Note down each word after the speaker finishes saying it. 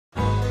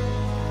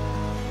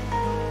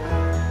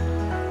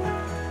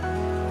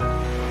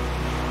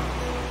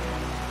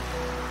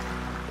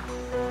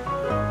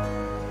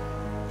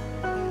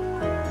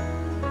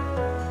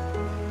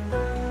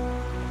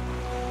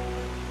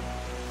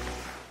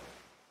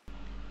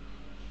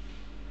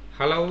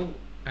Hello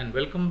and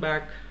welcome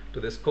back to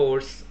this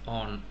course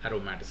on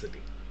aromaticity.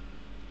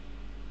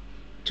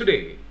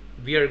 Today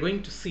we are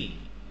going to see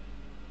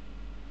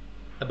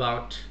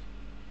about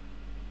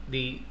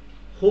the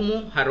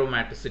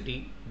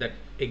homoaromaticity that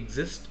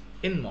exists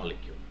in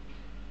molecule.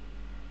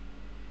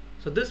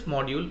 So this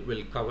module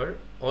will cover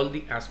all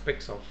the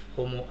aspects of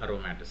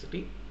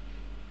homoaromaticity.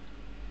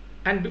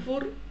 And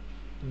before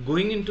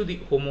going into the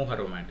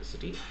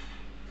homoaromaticity,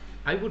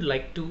 I would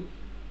like to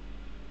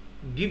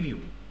give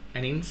you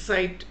an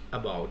insight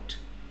about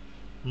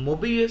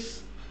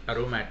Mobius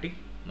aromatic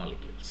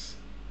molecules.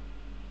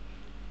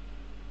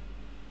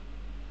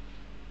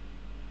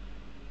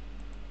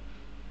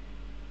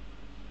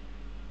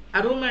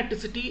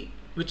 Aromaticity,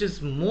 which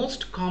is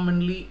most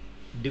commonly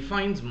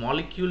defines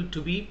molecule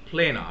to be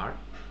planar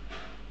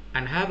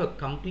and have a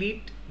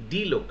complete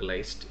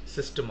delocalized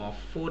system of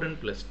 4n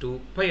plus 2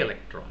 pi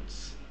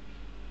electrons.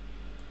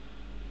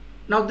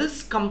 Now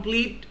this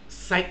complete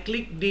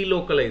cyclic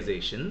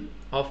delocalization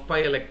of pi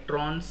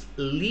electrons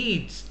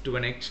leads to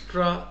an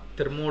extra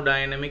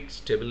thermodynamic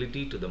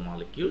stability to the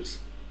molecules,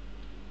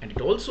 and it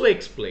also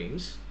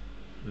explains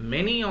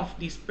many of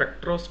the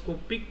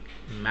spectroscopic,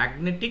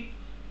 magnetic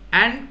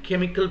and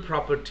chemical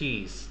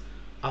properties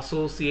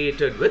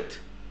associated with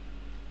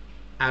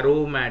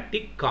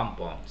aromatic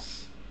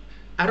compounds.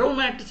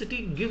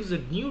 Aromaticity gives a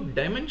new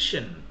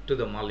dimension to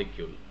the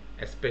molecule,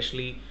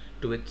 especially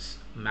to its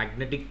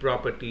magnetic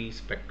property,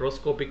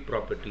 spectroscopic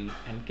property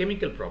and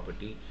chemical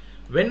property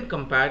when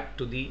compared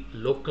to the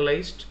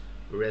localized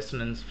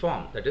resonance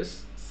form, that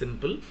is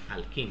simple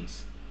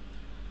alkenes.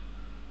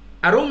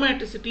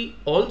 Aromaticity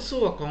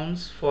also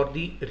accounts for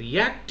the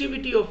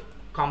reactivity of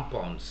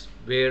compounds,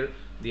 where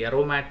the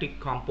aromatic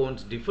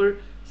compounds differ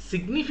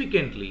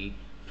significantly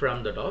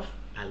from that of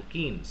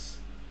alkenes.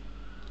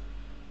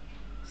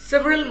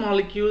 Several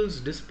molecules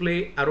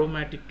display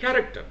aromatic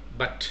character,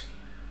 but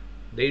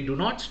they do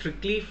not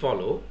strictly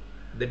follow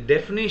the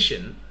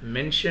definition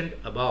mentioned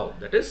above,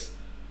 that is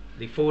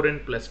the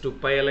 4n plus 2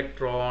 pi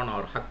electron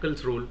or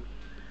Huckel's rule,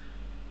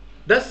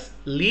 thus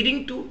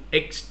leading to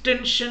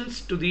extensions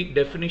to the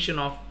definition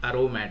of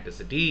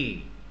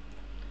aromaticity.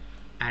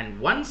 And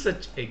one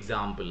such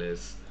example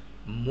is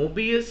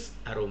Mobius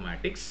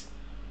aromatics,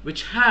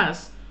 which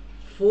has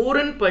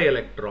 4n pi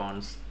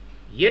electrons,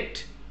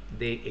 yet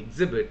they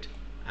exhibit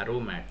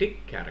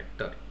aromatic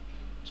character.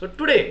 So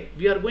today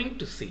we are going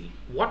to see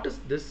what is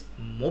this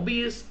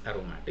Mobius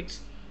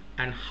aromatics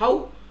and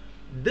how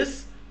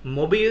this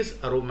Mobius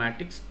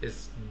aromatics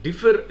is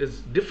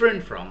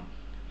different from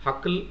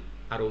Huckel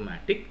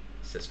aromatic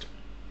system.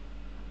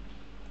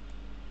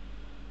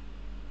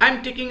 I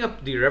am taking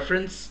up the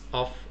reference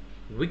of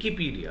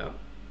Wikipedia,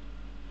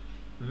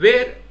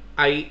 where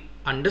I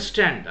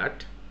understand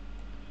that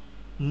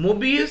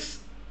Mobius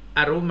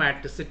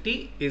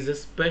aromaticity is a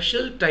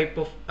special type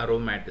of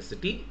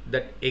aromaticity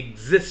that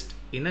exists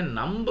in a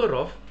number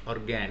of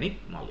organic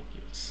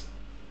molecules.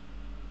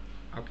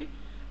 Okay,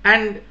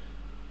 and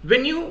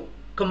when you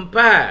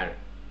compare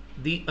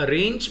the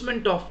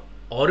arrangement of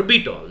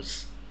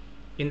orbitals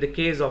in the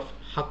case of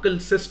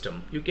Huckel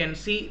system, you can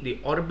see the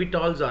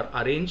orbitals are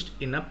arranged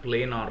in a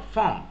planar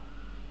form.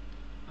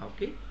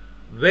 Okay,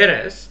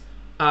 whereas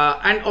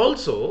and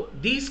also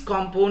these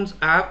compounds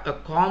have a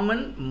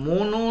common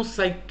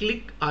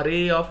monocyclic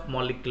array of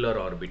molecular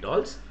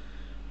orbitals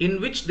in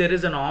which there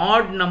is an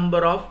odd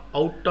number of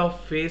out of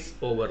phase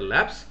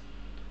overlaps,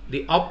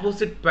 the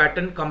opposite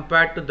pattern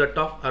compared to that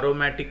of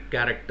aromatic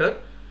character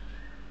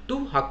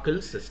to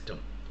Huckel system.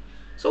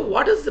 So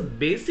what is the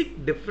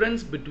basic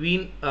difference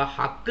between a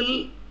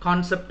Huckel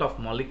concept of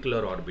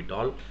molecular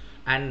orbital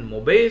and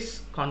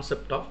Mobius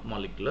concept of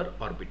molecular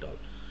orbital?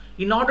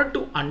 In order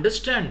to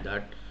understand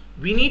that,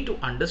 we need to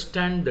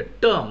understand the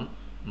term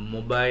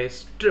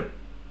Mobius strip.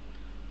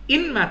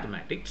 In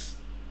mathematics,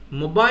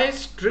 Mobius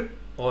strip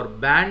or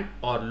band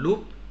or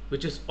loop,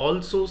 which is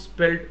also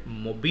spelled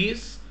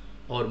Mobius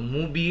or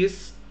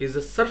Mobius, is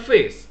a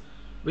surface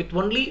with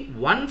only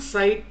one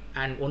side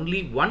and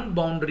only one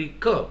boundary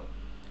curve.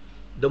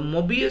 The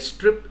Mobius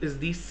strip is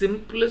the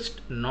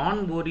simplest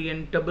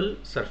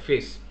non-orientable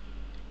surface.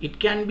 It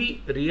can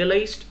be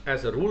realized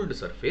as a ruled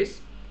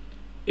surface.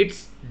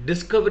 Its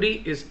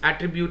discovery is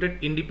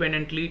attributed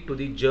independently to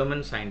the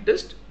German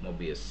scientist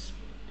Mobius.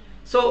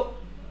 So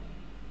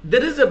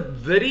there is a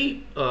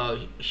very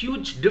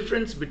huge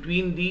difference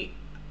between the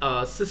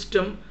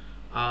system,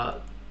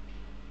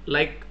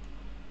 like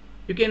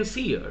you can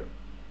see here.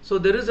 So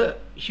there is a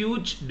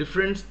huge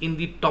difference in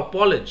the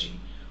topology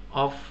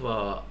of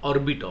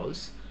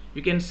orbitals.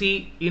 You can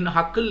see in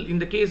Huckel, in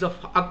the case of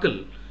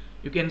Huckel,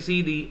 you can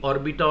see the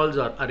orbitals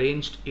are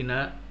arranged in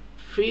a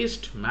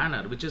phased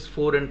manner, which is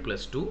 4n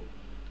plus 2.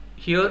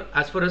 Here,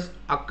 as far as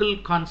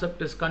Huckel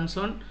concept is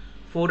concerned,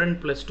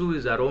 4n plus 2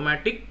 is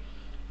aromatic,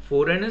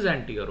 4n is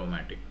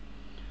anti-aromatic.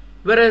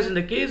 Whereas in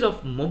the case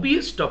of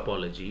Mobius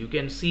topology, you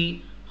can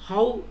see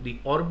how the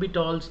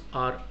orbitals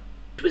are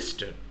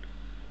twisted.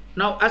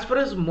 Now, as far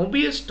as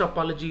Mobius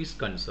topology is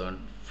concerned,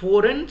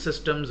 4n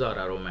systems are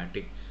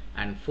aromatic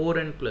and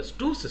 4n plus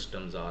 2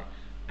 systems are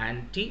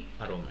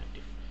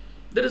anti-aromatic.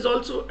 There is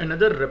also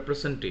another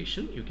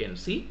representation you can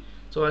see.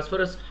 So as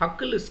far as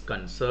Huckel is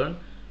concerned,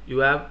 you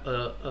have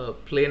a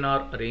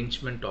planar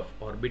arrangement of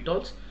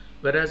orbitals,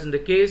 whereas in the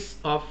case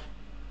of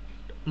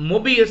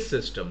Mobius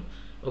system,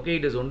 okay,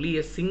 it is only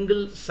a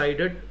single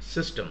sided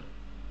system,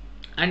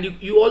 and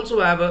you also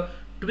have a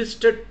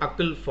twisted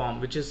Huckel form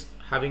which is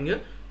having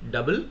a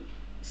double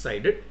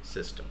sided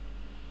system.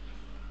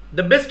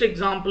 The best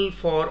example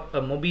for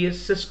a Mobius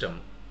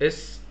system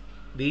is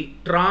the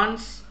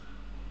trans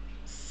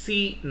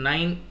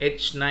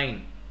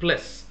C9H9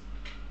 plus,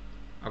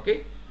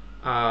 okay,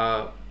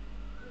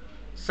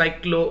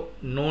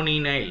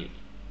 cyclononyl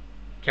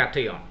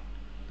cation.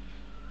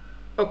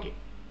 Okay,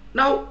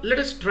 now let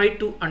us try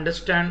to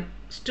understand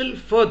still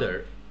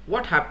further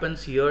what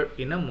happens here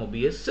in a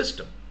Mobius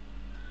system.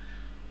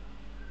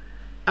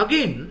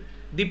 Again,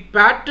 the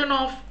pattern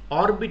of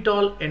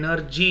orbital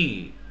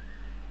energy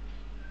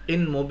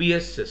in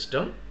Mobius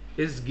system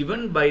is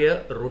given by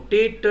a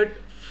rotated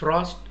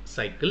Frost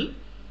cycle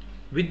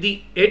with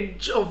the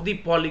edge of the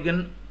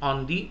polygon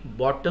on the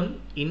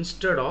bottom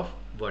instead of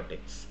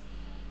vertex.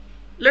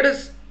 Let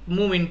us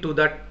move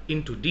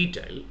into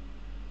detail.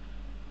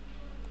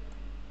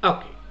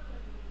 Okay.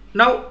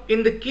 Now,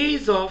 in the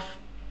case of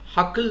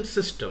Huckel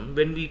system,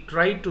 when we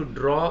try to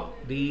draw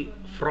the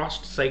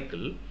Frost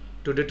cycle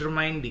to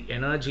determine the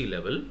energy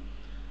level,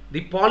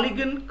 the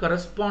polygon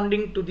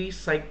corresponding to the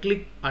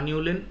cyclic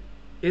annulin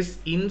is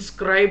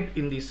inscribed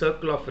in the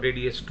circle of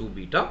radius 2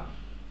 beta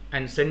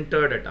and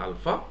centered at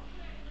alpha,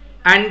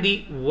 and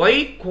the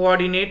y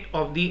coordinate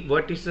of the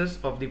vertices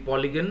of the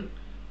polygon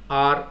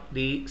are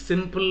the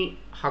simple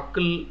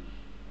Huckel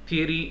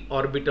theory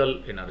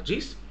orbital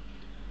energies.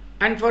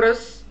 And for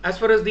us, as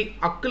far as the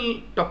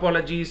Huckel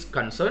topology is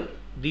concerned,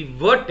 the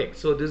vertex,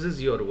 so this is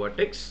your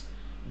vertex,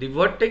 the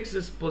vertex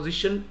is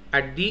positioned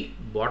at the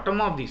bottom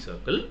of the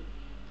circle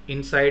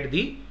inside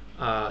the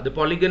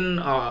polygon.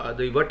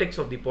 The vertex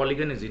of the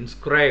polygon is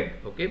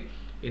inscribed, okay,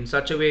 in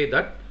such a way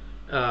that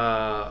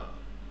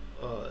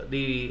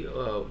the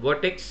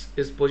vertex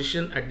is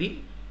positioned at the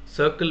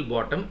circle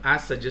bottom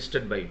as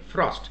suggested by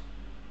Frost.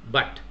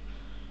 But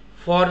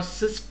for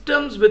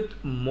systems with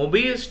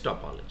Mobius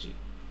topology,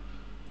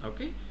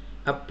 okay,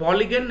 a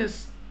polygon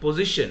is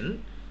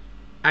positioned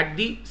at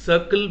the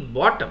circle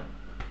bottom.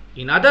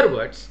 In other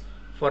words,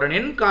 for an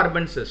n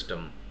carbon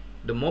system,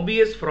 the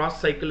Mobius Frost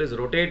cycle is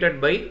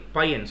rotated by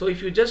pi n. So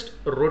if you just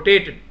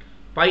rotate it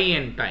pi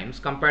n times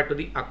compared to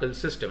the Huckel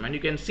system, and you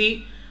can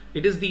see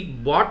it is the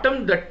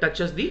bottom that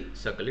touches the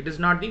circle, it is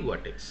not the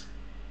vertex.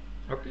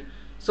 Okay,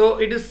 so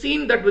it is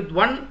seen that with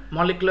one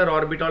molecular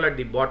orbital at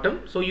the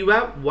bottom, so you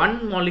have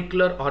one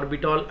molecular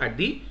orbital at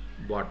the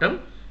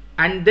bottom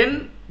and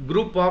then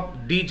group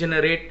of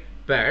degenerate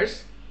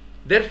pairs.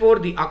 Therefore,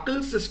 the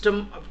Huckel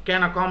system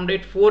can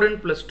accommodate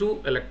 4n plus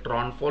 2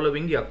 electron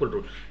following the Huckel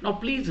rule. Now,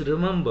 please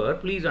remember,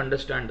 please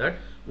understand that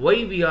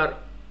why we are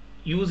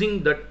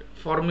using that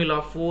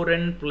formula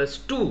 4n plus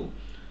 2.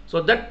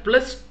 So, that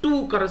plus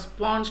 2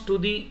 corresponds to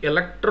the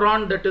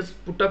electron that is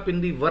put up in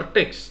the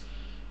vertex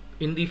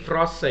in the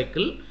Frost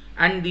cycle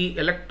and the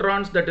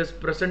electrons that is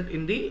present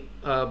in the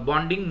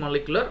bonding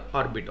molecular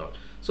orbital.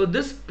 So,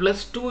 this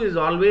plus 2 is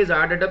always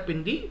added up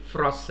in the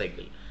Frost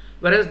cycle.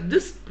 Whereas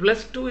this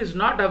plus 2 is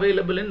not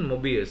available in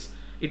Mobius.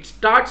 It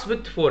starts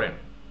with 4n.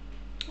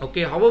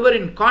 Okay, however,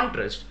 in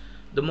contrast,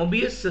 the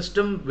Mobius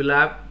system will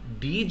have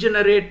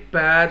degenerate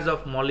pairs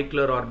of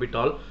molecular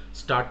orbital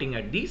starting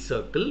at the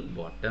circle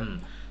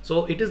bottom.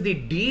 So it is the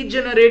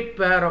degenerate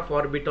pair of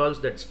orbitals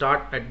that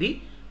start at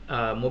the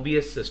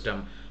Mobius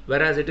system,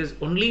 whereas it is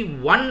only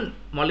one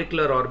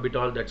molecular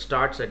orbital that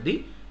starts at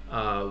the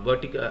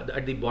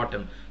at the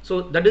bottom.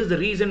 So that is the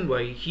reason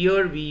why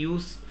here we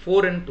use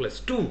 4n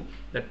plus 2.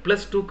 That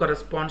plus 2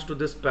 corresponds to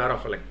this pair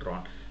of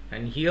electron,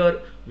 and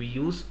here we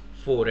use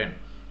 4n,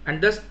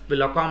 and thus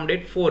will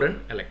accommodate 4n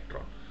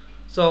electron.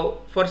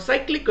 So for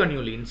cyclic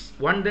annulins,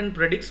 one then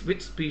predicts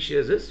which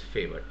species is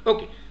favored.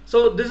 Okay,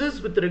 so this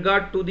is with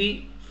regard to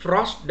the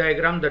Frost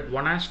diagram that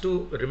one has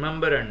to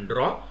remember and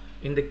draw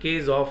in the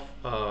case of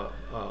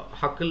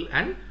Huckel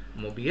and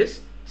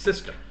Mobius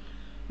system.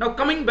 Now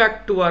coming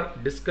back to our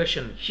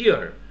discussion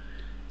here,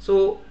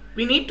 so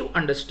we need to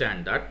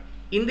understand that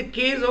in the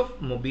case of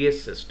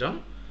Mobius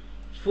system,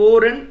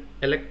 4n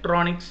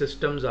electronic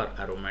systems are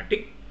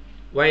aromatic,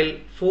 while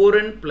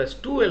 4n plus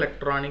 2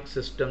 electronic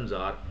systems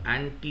are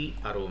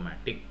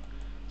anti-aromatic.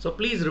 So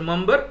please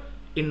remember,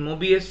 in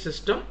Mobius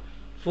system,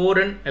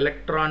 4n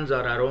electrons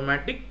are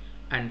aromatic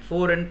and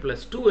 4n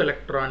plus 2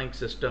 electronic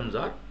systems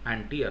are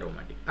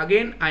anti-aromatic.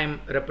 Again, I am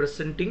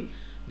representing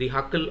the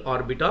Huckel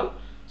orbital.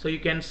 So you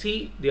can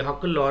see the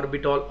Huckel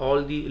orbital,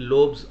 all the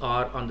lobes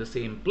are on the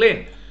same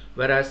plane.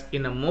 Whereas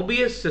in a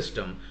Mobius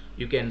system,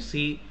 you can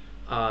see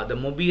the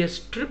Mobius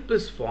strip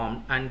is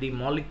formed and the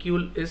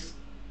molecule is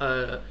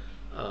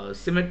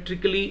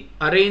symmetrically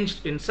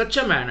arranged in such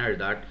a manner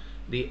that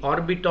the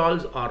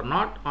orbitals are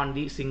not on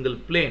the single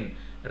plane,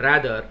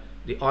 rather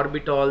the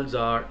orbitals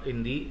are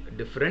in the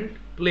different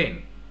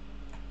plane.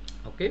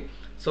 Okay,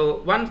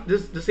 So once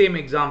this the same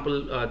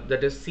example,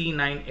 that is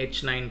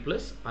C9H9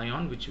 plus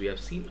ion, which we have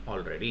seen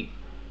already.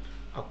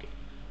 Okay.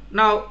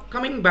 Now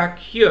coming back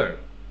here,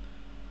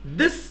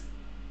 this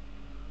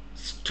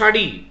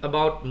study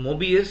about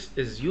Mobius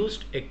is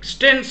used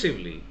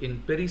extensively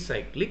in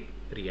pericyclic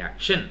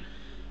reaction.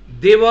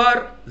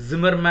 Dewar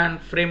Zimmermann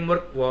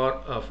framework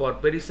for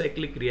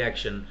pericyclic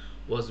reaction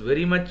was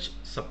very much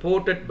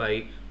supported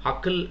by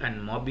Huckel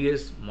and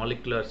Mobius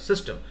molecular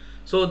system.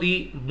 So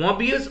the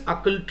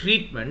Mobius-Huckel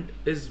treatment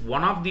is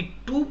one of the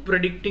two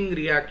predicting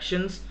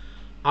reactions,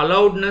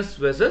 allowedness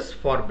versus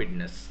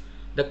forbiddenness.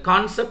 The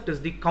concept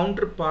is the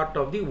counterpart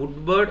of the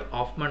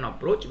Woodward-Hoffman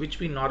approach, which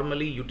we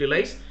normally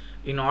utilize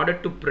in order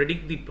to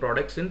predict the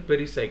products in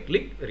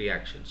pericyclic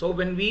reaction. So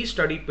when we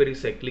study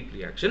pericyclic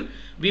reaction,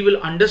 we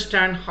will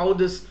understand how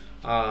this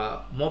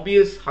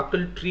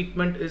Mobius-Huckel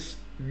treatment is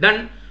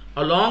done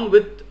along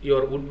with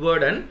your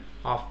Woodward and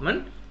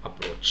Hoffman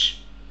approach.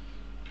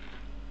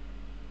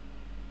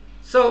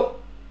 So,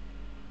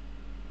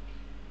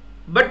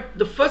 but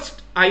the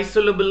first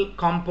isolable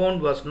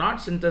compound was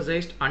not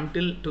synthesized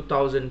until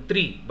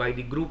 2003 by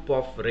the group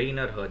of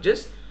Rainer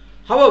Herges.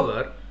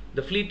 However,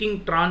 the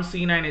fleeting trans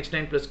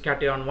C9H9 plus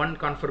cation, one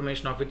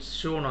conformation of which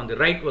shown on the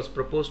right, was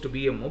proposed to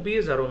be a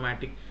Mobius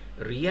aromatic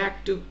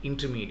reactive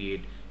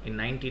intermediate in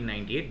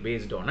 1998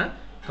 based on a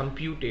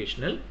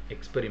computational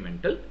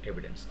experimental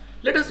evidence.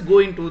 Let us go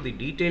into the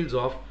details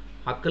of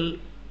Huckel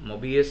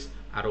Mobius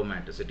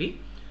aromaticity.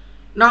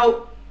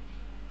 Now,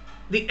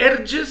 the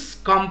Herges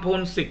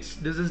compound 6,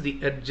 this is the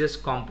Herges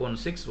compound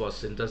 6, was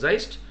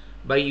synthesized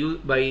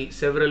by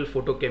several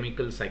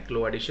photochemical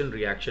cycloaddition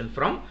reaction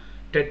from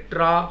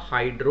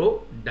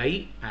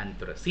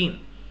tetrahydrodianthracene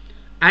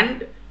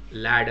and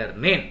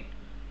ladernane,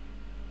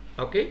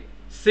 okay,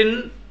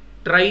 syn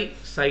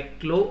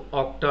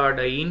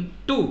tricyclooctadiene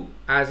 2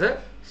 as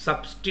a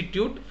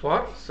substitute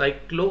for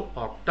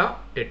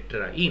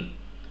cyclooctatetraene.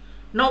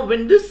 Now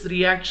when this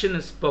reaction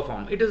is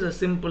performed, it is a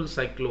simple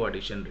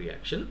cycloaddition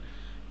reaction.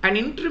 An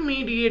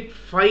intermediate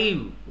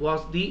 5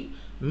 was the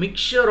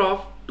mixture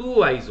of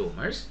two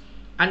isomers,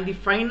 and the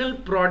final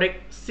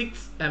product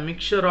 6, a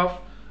mixture of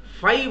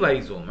 5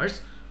 isomers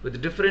with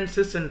different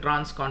cis and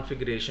trans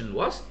configuration,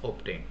 was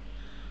obtained.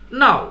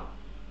 Now,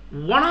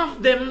 one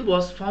of them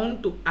was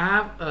found to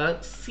have a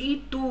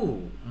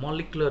C2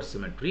 molecular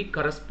symmetry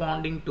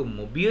corresponding to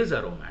Mobius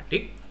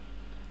aromatic,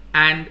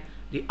 and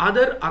the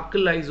other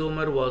Huckel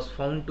isomer was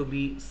found to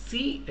be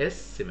CS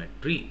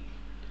symmetry.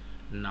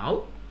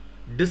 Now,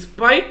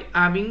 despite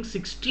having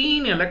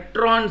 16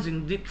 electrons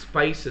in the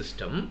pi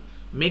system,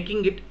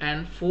 making it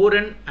an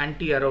 4n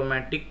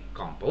anti-aromatic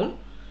compound,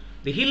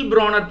 the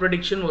Hill-Bronner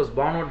prediction was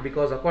borne out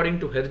because according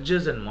to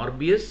Herges and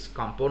Mobius,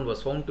 compound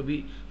was found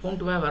to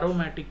have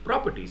aromatic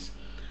properties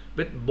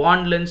with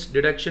bond length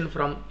deduction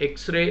from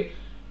X-ray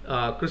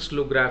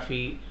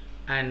crystallography,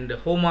 and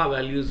HOMA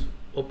values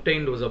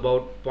obtained was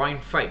about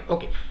 0.5.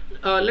 Okay,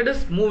 let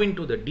us move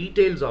into the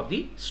details of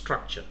the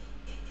structure.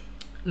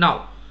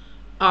 Now,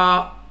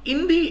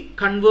 in the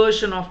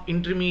conversion of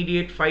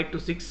intermediate 5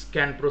 to 6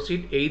 can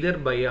proceed either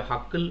by a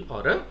Huckel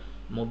or a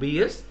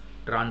Mobius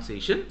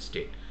transition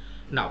state.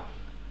 Now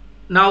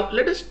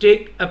let us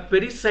take a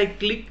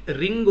pericyclic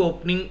ring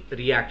opening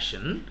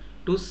reaction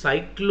to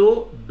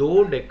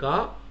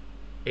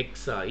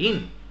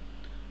cyclododecahexaene.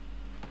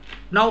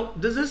 Now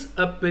this is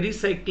a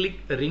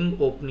pericyclic ring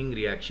opening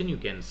reaction, you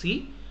can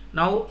see.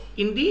 Now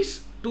in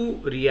these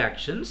two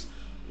reactions,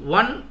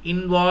 one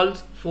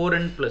involves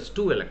 4n plus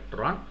 2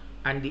 electron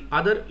and the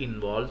other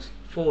involves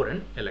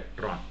 4n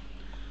electron.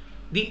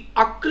 The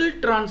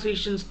Huckel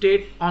transition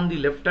state on the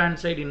left hand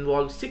side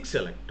involves 6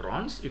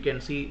 electrons. You can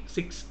see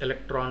 6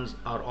 electrons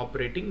are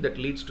operating, that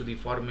leads to the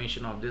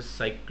formation of this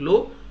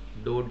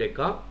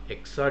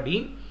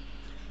cyclododecahexadiene,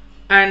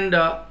 and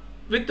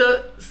with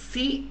a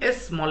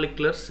CS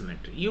molecular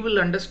symmetry. You will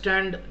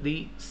understand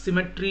the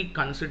symmetry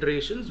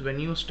considerations when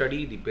you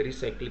study the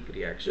pericyclic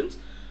reactions,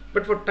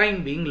 but for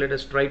time being, let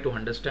us try to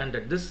understand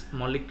that this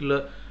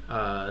molecular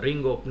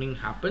ring opening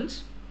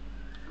happens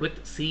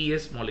with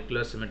CS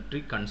molecular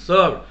symmetry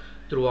conserved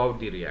throughout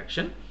the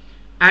reaction,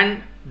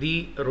 and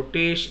the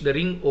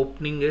ring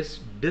opening is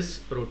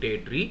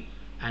disrotatory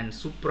and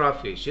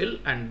suprafacial,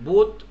 and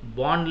both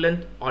bond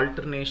length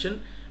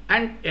alternation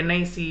and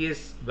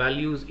NICS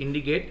values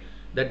indicate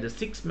that the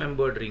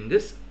 6-membered ring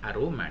is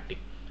aromatic.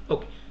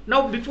 Okay,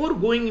 now before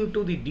going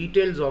into the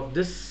details of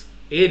this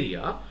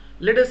area,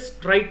 let us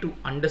try to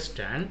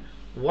understand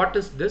what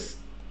is this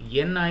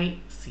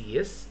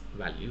NICS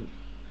value.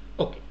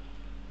 Okay,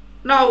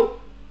 now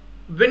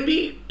when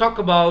we talk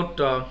about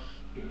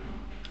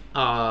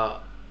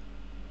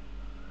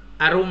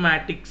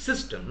aromatic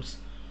systems,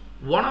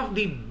 one of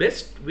the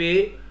best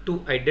way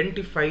to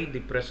identify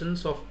the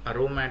presence of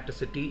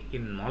aromaticity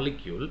in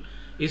molecule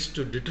is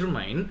to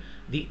determine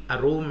the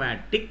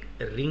aromatic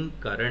ring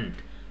current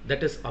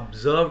that is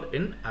observed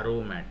in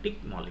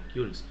aromatic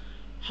molecules.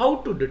 How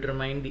to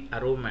determine the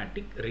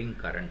aromatic ring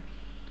current?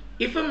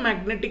 If a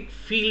magnetic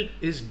field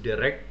is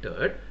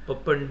directed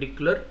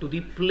perpendicular to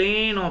the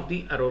plane of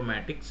the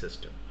aromatic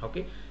system,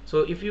 okay,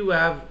 So if you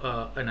have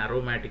an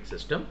aromatic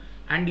system,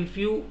 and if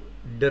you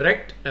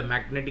direct a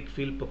magnetic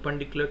field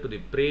perpendicular to the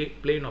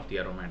plane of the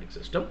aromatic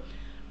system,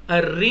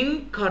 a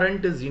ring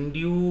current is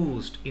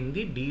induced in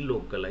the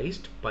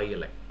delocalized pi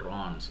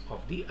electrons of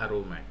the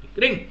aromatic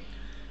ring.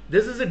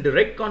 This is a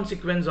direct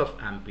consequence of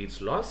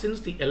Ampere's law. Since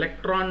the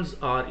electrons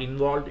are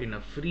involved in a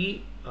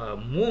free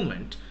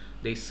movement,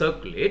 they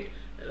circulate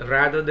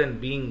rather than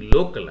being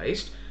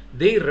localized.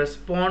 They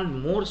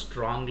respond more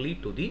strongly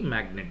to the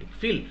magnetic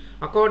field.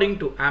 According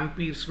to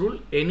Ampere's rule,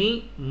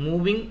 any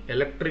moving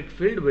electric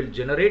field will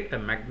generate a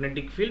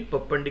magnetic field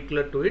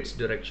perpendicular to its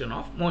direction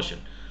of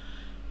motion.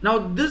 Now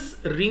this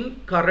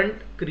ring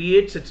current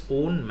creates its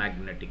own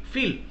magnetic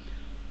field.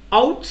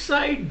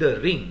 Outside the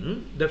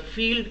ring, the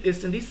field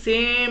is in the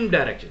same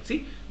direction.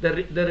 See,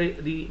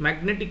 the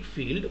magnetic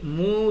field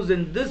moves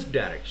in this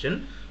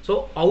direction.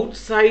 So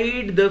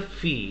outside the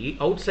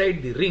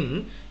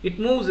ring, it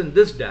moves in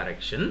this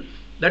direction.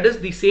 That is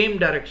the same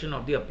direction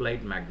of the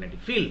applied magnetic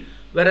field.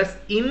 Whereas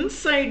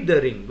inside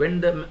the ring, when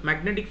the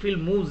magnetic field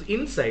moves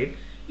inside,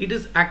 it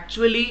is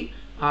actually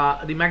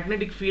the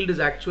magnetic field is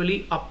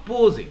actually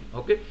opposing.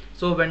 Okay,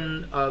 so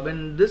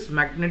when this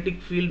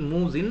magnetic field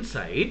moves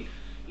inside,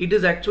 it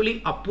is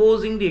actually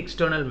opposing the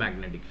external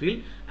magnetic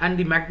field, and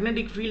the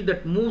magnetic field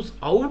that moves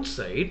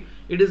outside,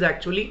 it is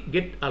actually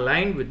get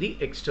aligned with the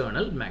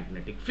external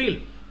magnetic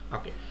field.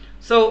 Okay,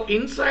 so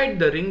inside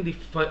the ring, the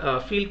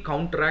field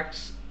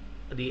counteracts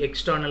the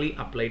externally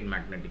applied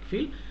magnetic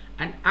field,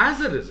 and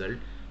as a result,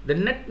 the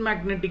net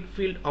magnetic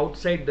field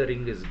outside the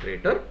ring is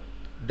greater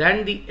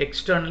than the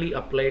externally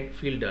applied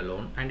field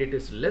alone, and it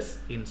is less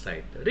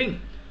inside the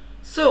ring.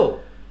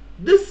 So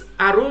this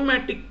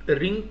aromatic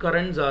ring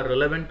currents are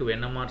relevant to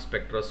NMR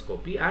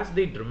spectroscopy as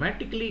they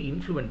dramatically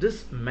influence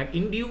this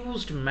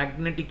induced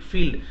magnetic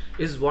field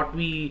is what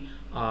we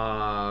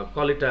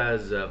call it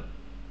as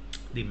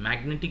the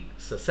magnetic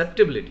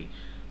susceptibility.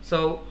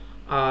 So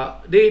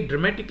they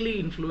dramatically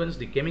influence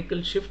the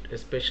chemical shift,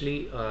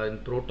 especially in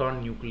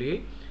proton nuclei,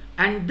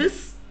 and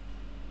this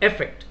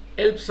effect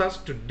helps us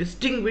to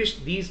distinguish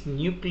these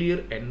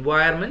nuclear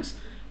environments,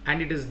 and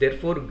it is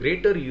therefore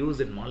greater use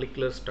in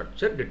molecular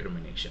structure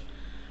determination.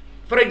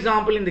 For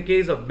example, in the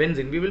case of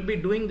benzene, we will be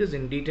doing this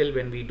in detail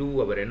when we do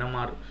our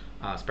NMR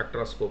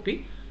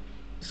spectroscopy.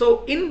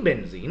 So in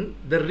benzene,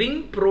 the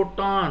ring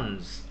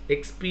protons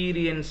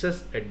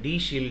experiences a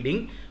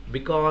de-shielding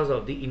because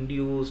of the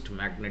induced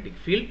magnetic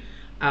field,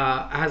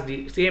 has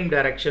the same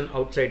direction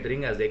outside the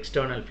ring as the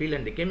external field,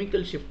 and the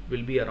chemical shift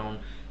will be around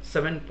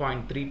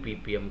 7.3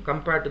 ppm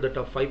compared to that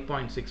of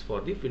 5.6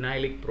 for the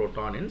phenylic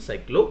proton in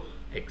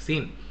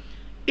cyclohexene.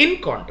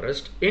 In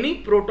contrast, any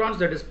protons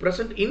that is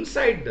present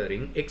inside the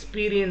ring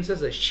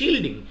experiences a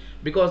shielding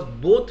because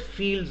both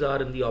fields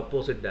are in the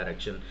opposite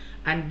direction,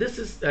 and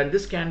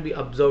this can be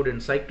observed in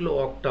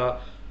cycloocta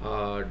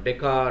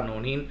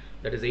decanonene,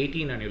 that is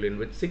 18 aniline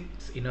with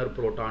 6 inner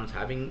protons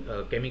having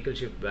a chemical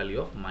shift value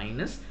of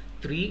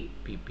 -3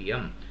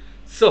 ppm.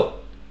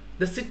 So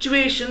the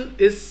situation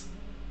is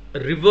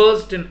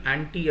reversed in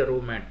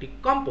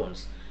anti-aromatic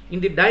compounds. In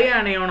the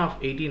dianion of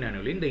 18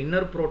 aniline, the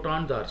inner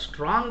protons are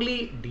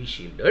strongly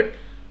de-shielded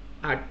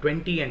at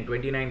 20 and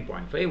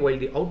 29.5, while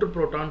the outer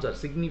protons are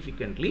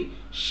significantly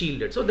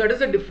shielded. So that is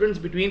the difference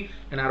between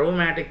an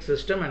aromatic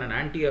system and an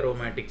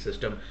anti-aromatic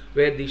system,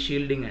 where the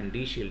shielding and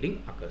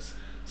de-shielding occurs.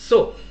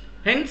 So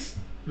hence,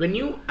 when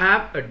you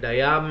have a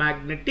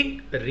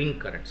diamagnetic ring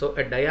current, so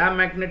a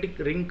diamagnetic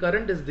ring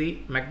current is the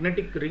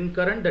magnetic ring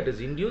current that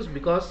is induced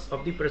because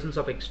of the presence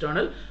of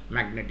external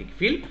magnetic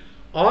field,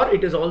 or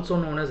it is also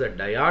known as a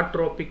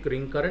diatropic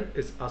ring current,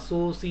 is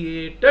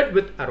associated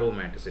with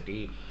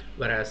aromaticity,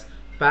 whereas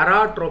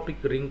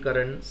paratropic ring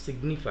current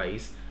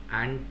signifies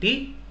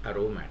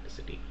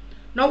anti-aromaticity.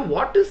 Now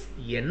what is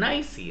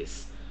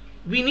NICS?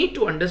 We need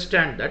to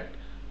understand that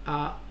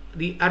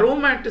the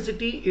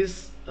aromaticity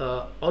is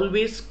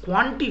always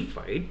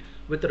quantified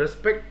with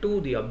respect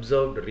to the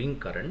observed ring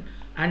current,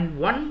 and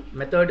one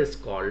method is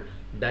called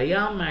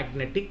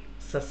diamagnetic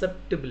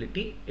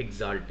susceptibility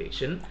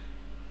exaltation,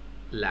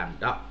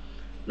 lambda.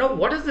 Now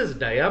what is this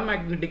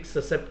diamagnetic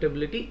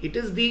susceptibility? It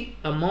is the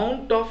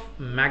amount of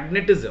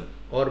magnetism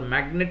or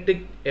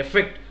magnetic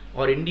effect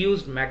or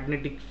induced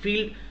magnetic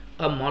field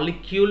a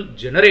molecule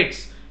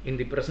generates in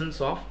the presence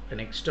of an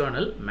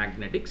external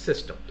magnetic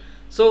system.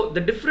 So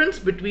the difference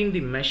between the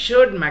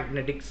measured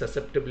magnetic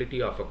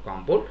susceptibility of a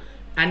compound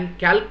and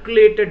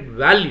calculated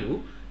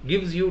value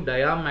gives you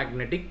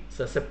diamagnetic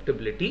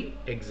susceptibility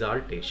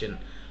exaltation.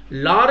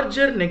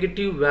 Larger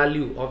negative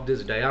value of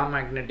this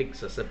diamagnetic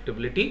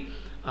susceptibility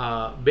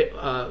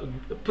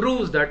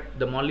proves that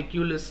the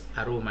molecule is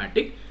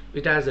aromatic.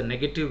 It has a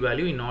negative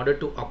value in order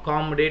to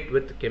accommodate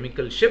with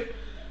chemical shift.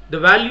 The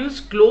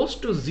values close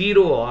to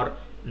 0 are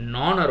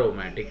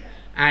non-aromatic,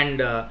 and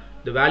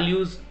the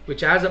values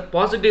which has a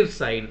positive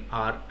sign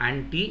are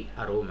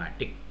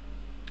anti-aromatic.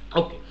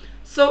 Okay,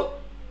 so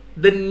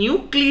the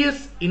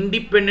nucleus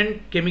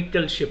independent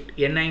chemical shift,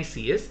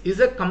 NICS, is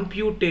a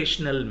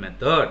computational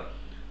method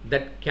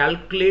that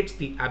calculates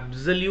the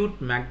absolute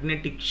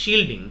magnetic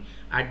shielding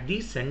at the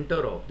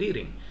center of the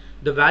ring.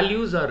 the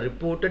values are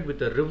reported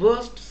with a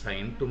reversed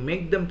sign to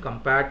make them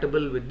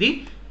compatible with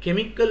the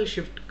chemical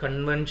shift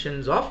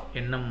conventions of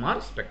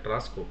NMR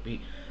spectroscopy.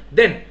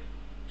 Then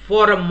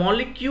for a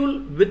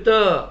molecule with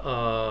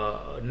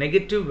a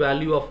negative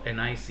value of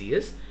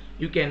NiCS,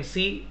 you can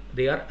see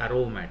they are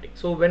aromatic.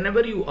 So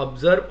whenever you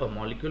observe a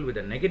molecule with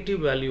a negative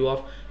value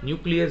of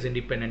nucleus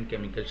independent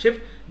chemical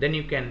shift, then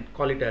you can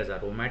call it as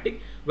aromatic.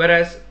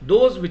 Whereas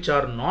those which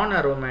are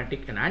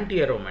non-aromatic and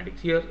anti-aromatic,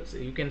 here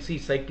you can see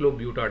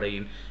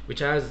cyclobutadiene, which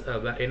has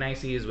a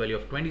NiCS value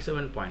of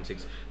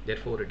 27.6,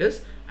 therefore it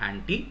is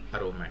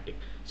anti-aromatic.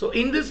 So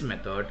in this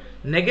method,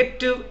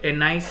 negative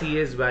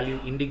NiCS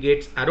value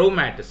indicates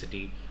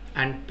aromaticity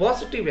and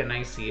positive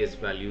NiCS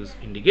values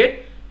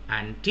indicate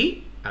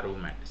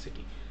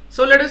anti-aromaticity.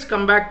 So let us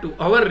come back to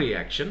our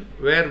reaction,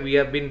 where we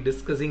have been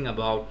discussing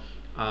about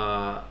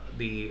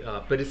the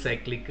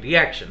pericyclic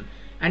reaction,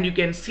 and you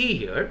can see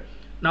here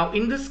now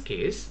in this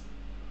case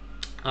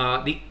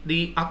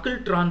the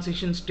alkyl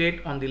transition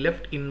state on the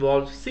left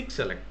involves 6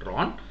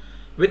 electron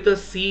with a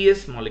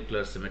CS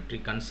molecular symmetry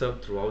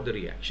conserved throughout the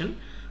reaction.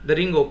 The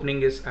ring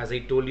opening is, as I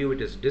told you,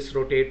 it is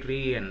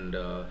disrotatory and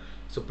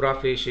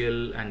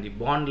suprafacial, and the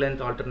bond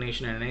length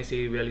alternation and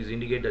NiCA values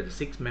indicate that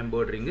the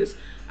 6-membered ring is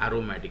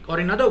aromatic.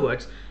 Or in other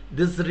words,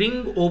 this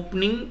ring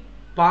opening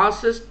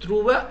passes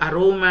through a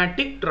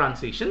aromatic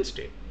transition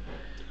state.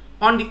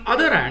 On the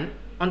other hand,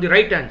 on the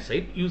right hand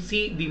side, you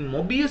see the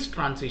Mobius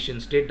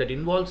transition state that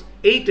involves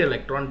 8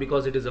 electron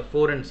because it is a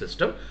 4n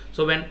system.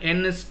 So when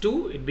n is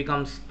 2, it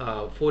becomes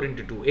 4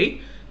 into 2,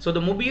 8. So the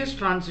Mobius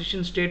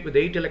transition state with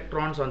 8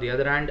 electrons on the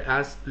other hand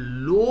has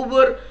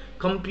lower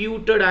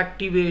computed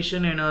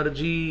activation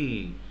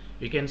energy.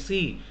 You can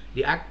see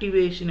the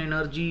activation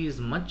energy is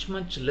much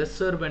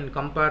lesser when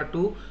compared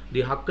to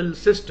the Huckel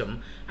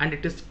system, and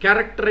it is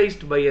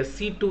characterized by a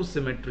C2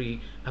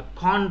 symmetry, a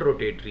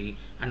conrotatory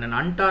and an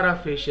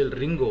antarafacial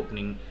ring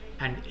opening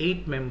and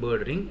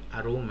 8-membered ring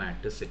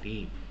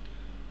aromaticity.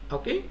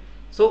 Okay,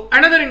 so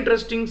another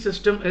interesting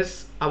system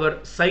is our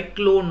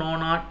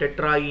cyclonona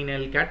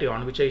tetraenal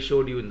cation, which I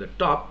showed you in the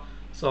top.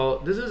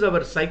 So this is our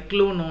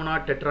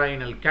cyclonona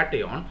tetraenal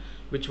cation,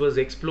 which was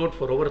explored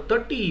for over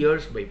 30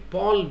 years by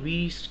Paul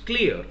V.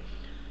 Schleyer.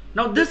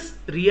 Now this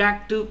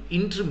reactive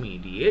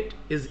intermediate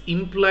is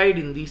implied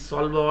in the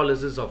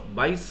solvolysis of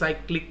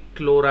bicyclic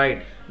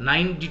chloride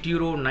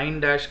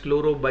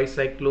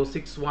 9-deutero-9-chlorobicyclo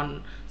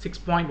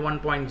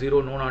 6.1.0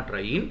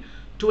 nonatriene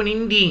to an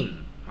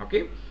indene,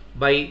 okay,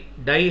 by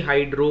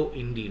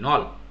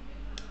dihydroindenol.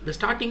 The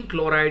starting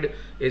chloride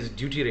is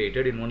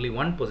deuterated in only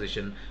one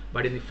position,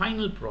 but in the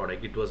final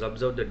product it was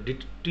observed that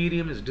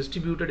deuterium is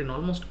distributed in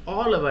almost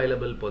all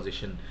available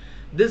positions.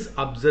 This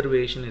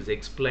observation is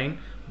explained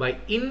by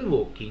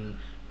invoking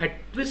a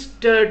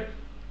twisted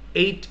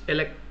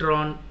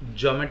 8-electron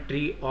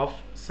geometry of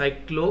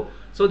cyclo.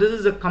 So this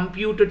is a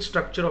computed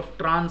structure of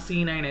trans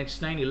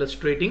C9H9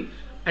 illustrating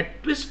a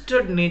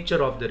twisted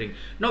nature of the ring.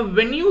 Now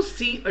when you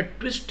see a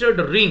twisted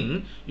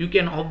ring, you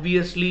can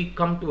obviously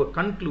come to a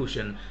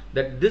conclusion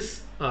that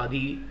this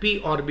the p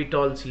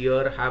orbitals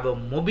here have a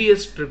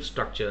Mobius strip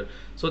structure.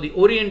 So the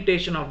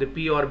orientation of the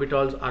p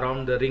orbitals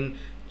around the ring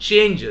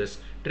changes.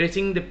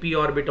 Tracing the p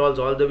orbitals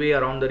all the way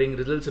around the ring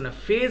results in a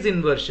phase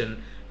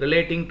inversion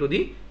relating to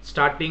the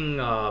starting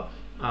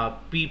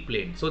p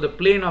plane. So the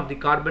plane of the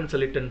carbon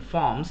silicon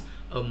forms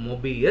a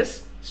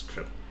Mobius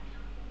strip.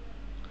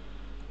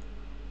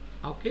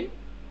 Okay,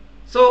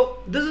 so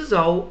this is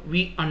how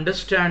we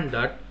understand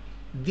that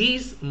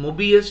these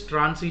Mobius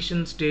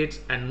transition states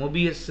and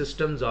Mobius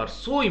systems are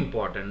so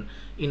important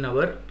in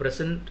our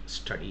present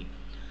study.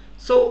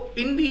 So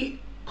in the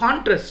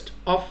contrast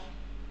of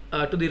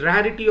to the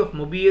rarity of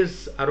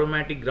Mobius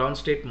aromatic ground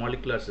state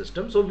molecular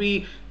system, so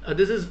we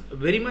this is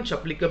very much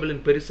applicable in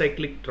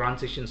pericyclic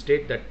transition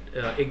state that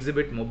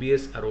exhibit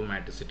Mobius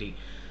aromaticity.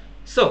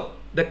 So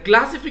the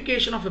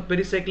classification of a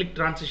pericyclic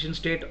transition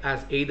state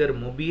as either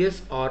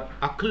Mobius or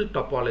Huckel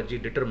topology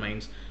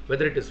determines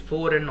whether it is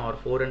 4n or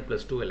 4n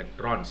plus 2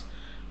 electrons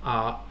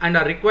and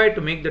are required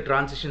to make the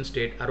transition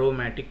state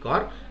aromatic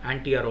or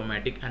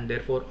anti-aromatic, and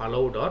therefore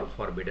allowed or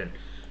forbidden.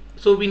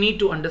 So we need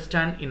to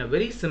understand in a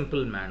very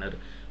simple manner,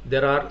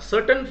 there are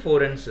certain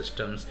 4n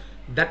systems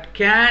that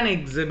can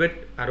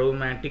exhibit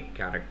aromatic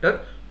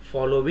character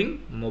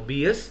following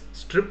Mobius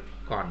strip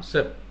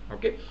concept.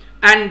 Okay,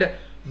 and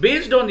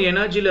based on the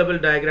energy level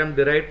diagram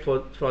derived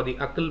for the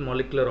Huckel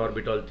molecular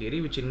orbital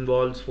theory, which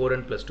involves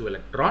 4n plus 2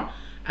 electron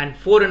and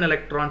 4n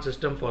electron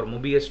system for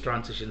Mobius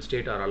transition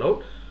state are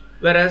allowed,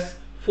 whereas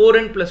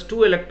 4n plus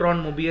 2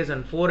 electron Mobius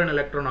and 4n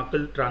electron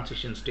Huckel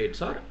transition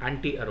states are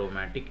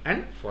anti-aromatic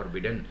and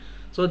forbidden.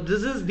 So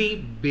this is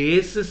the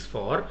basis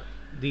for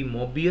the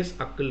Mobius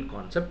Huckel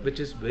concept, which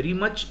is very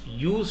much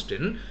used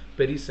in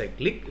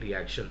pericyclic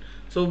reaction.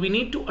 So we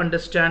need to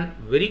understand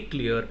very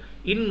clear,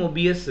 in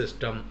Mobius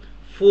system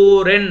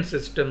 4n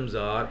systems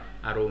are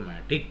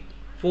aromatic,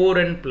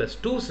 4n plus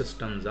 2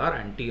 systems are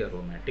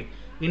anti-aromatic.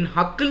 In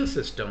Huckel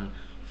system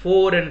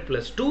 4n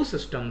plus 2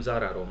 systems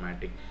are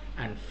aromatic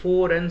and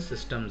 4n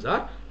systems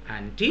are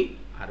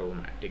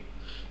anti-aromatic.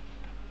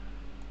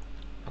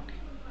 Okay.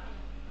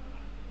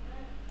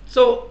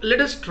 So let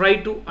us try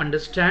to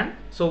understand.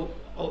 So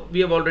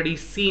we have already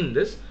seen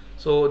this.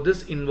 So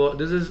this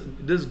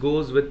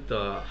goes with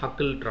the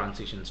Huckel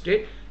transition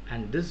state,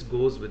 and this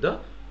goes with the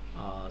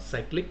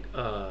cyclic,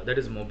 that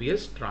is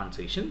Mobius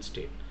transition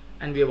state,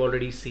 and we have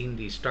already seen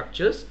the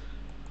structures.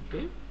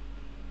 Okay,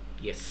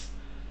 yes.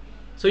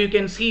 So you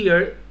can see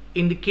here,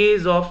 in the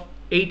case of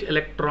 8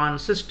 electron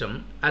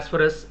system, as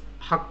far as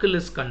Huckel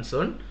is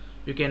concerned,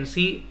 you can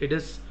see it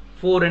is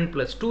 4n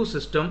plus 2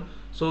 system.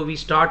 So we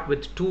start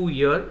with 2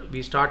 here,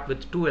 we start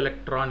with 2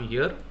 electron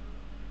here.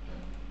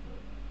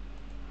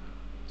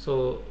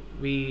 So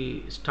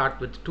we start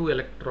with 2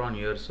 electron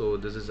here, so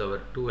this is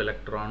our 2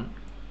 electron,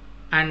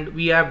 and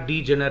we have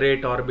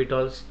degenerate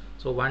orbitals,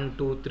 so 1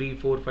 2 3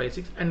 4 5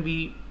 6, and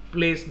we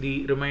place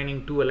the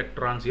remaining 2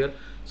 electrons here.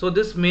 So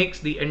this makes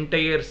the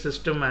entire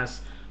system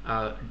as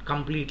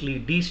completely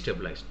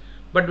destabilized.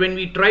 But when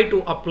we try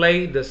to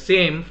apply the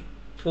same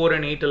 4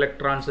 and 8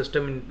 electron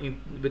system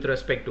with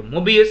respect to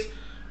Mobius,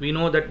 we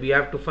know that we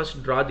have to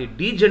first draw the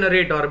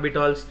degenerate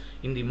orbitals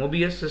in the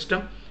Mobius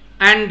system,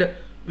 and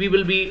we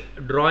will be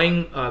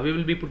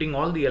putting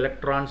all the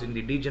electrons in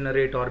the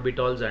degenerate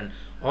orbitals, and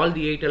all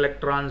the 8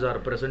 electrons are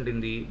present in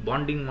the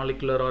bonding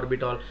molecular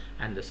orbital,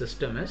 and the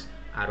system is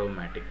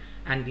aromatic.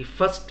 And the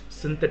first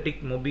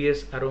synthetic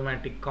Mobius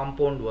aromatic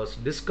compound was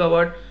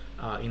discovered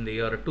in the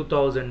year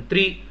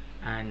 2003,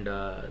 and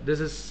this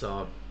is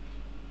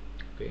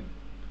okay.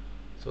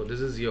 So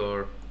this is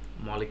your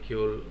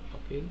molecule,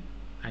 okay,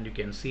 and you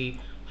can see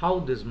how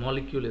this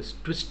molecule is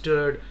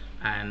twisted,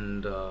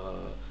 and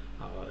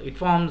it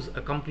forms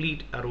a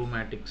complete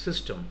aromatic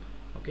system,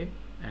 okay,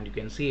 and you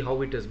can see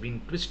how it has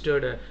been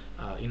twisted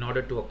in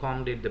order to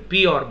accommodate the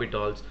p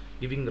orbitals,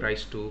 giving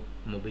rise to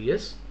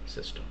Mobius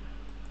system.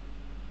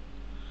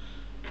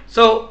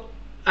 So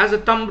as a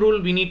thumb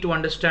rule, we need to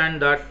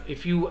understand that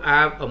if you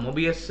have a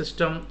Mobius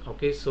system,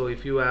 okay, so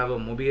if you have a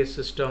Mobius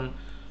system,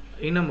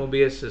 in a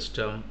Mobius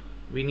system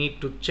we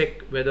need to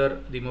check whether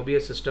the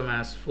Mobius system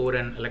has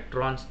 4n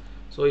electrons.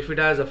 So if it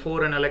has a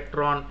 4n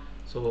electron,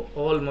 so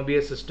all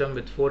Mobius system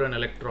with 4n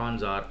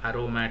electrons are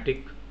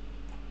aromatic,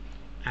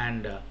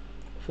 and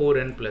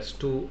 4n plus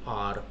 2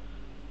 are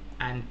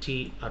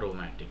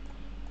anti-aromatic.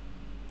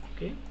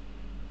 Okay,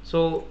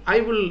 so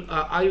I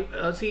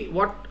will see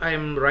what I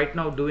am right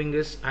now doing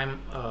is I am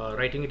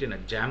writing it in a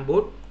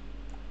Jamboard.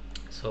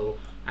 So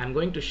I am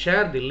going to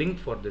share the link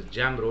for this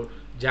Jamboard,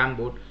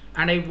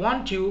 and I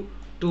want you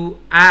to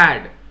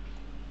add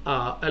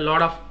a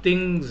lot of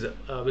things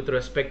with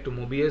respect to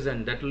Mobius,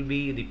 and that will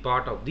be the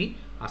part of the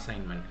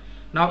assignment.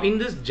 Now in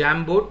this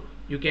Jamboard,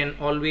 you can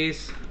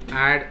always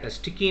add a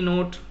sticky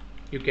note,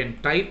 you can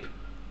type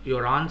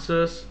your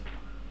answers,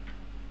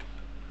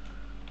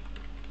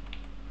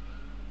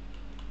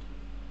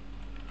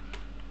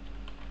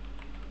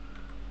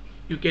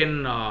 you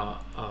can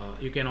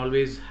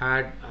always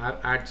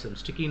add some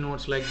sticky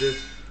notes like this.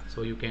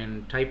 So you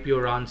can type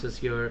your answers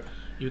here,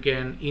 you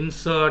can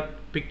insert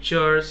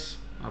pictures,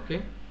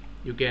 okay,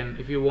 you can,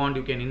 if you want,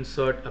 you can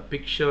insert a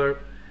picture,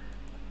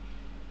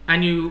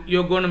 and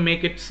you're going to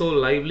make it so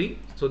lively.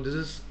 So this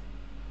is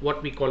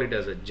what we call it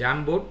as a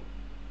Jamboard.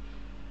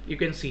 You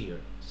can see here.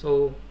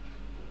 So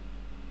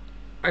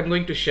I'm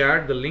going to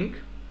share the link.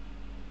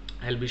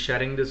 I'll be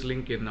sharing this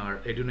link in our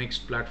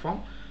EduNext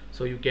platform,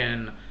 so you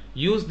can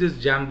use this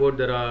Jamboard.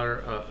 There are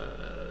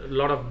a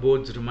lot of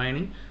boards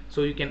remaining,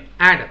 so you can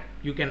add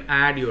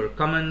your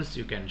comments,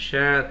 you can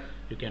share,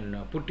 you can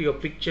put your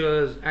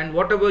pictures, and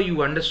whatever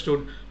you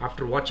understood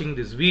after watching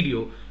this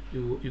video,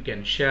 you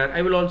can share.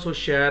 I will also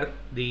share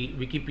the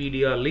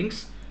Wikipedia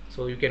links,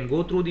 so you can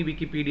go through the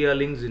Wikipedia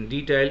links in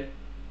detail,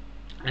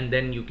 and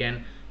then you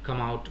can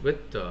come out with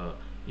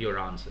your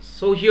answers.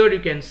 So here you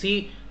can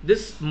see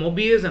this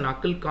Mobius and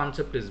Huckel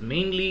concept is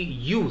mainly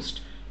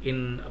used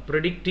in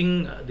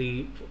predicting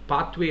the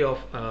pathway of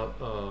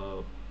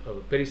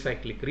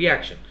pericyclic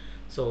reaction.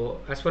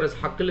 So as far as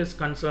Huckel is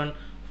concerned,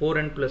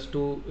 4n plus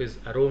 2 is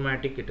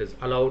aromatic, it is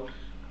allowed.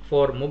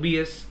 For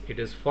Mobius, it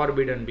is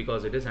forbidden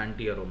because it is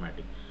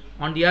anti-aromatic.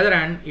 On the other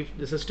hand, if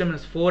the system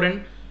is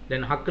 4n,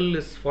 then Huckel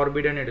is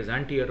forbidden, it is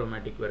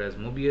anti-aromatic, whereas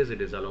Mobius,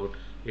 it is allowed,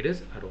 it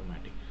is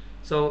aromatic.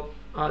 So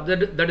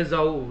that is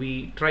how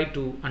we try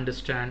to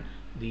understand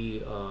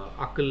the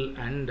Huckel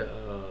and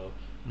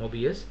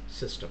Mobius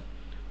system.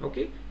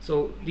 Okay,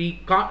 so the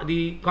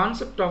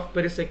concept of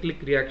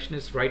pericyclic reaction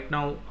is right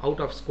now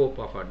out of scope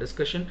of our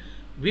discussion.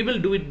 We will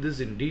do this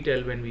in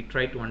detail when we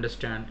try to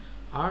understand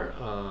our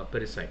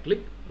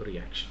pericyclic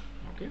reaction.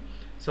 Okay,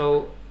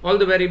 so all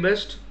the very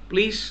best.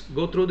 Please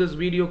go through this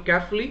video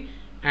carefully,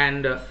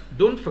 and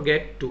don't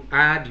forget to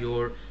add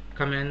your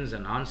comments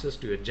and answers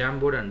to your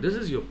Jamboard, and this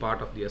is your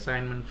part of the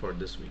assignment for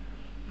this week.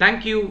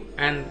 Thank you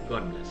and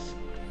God bless.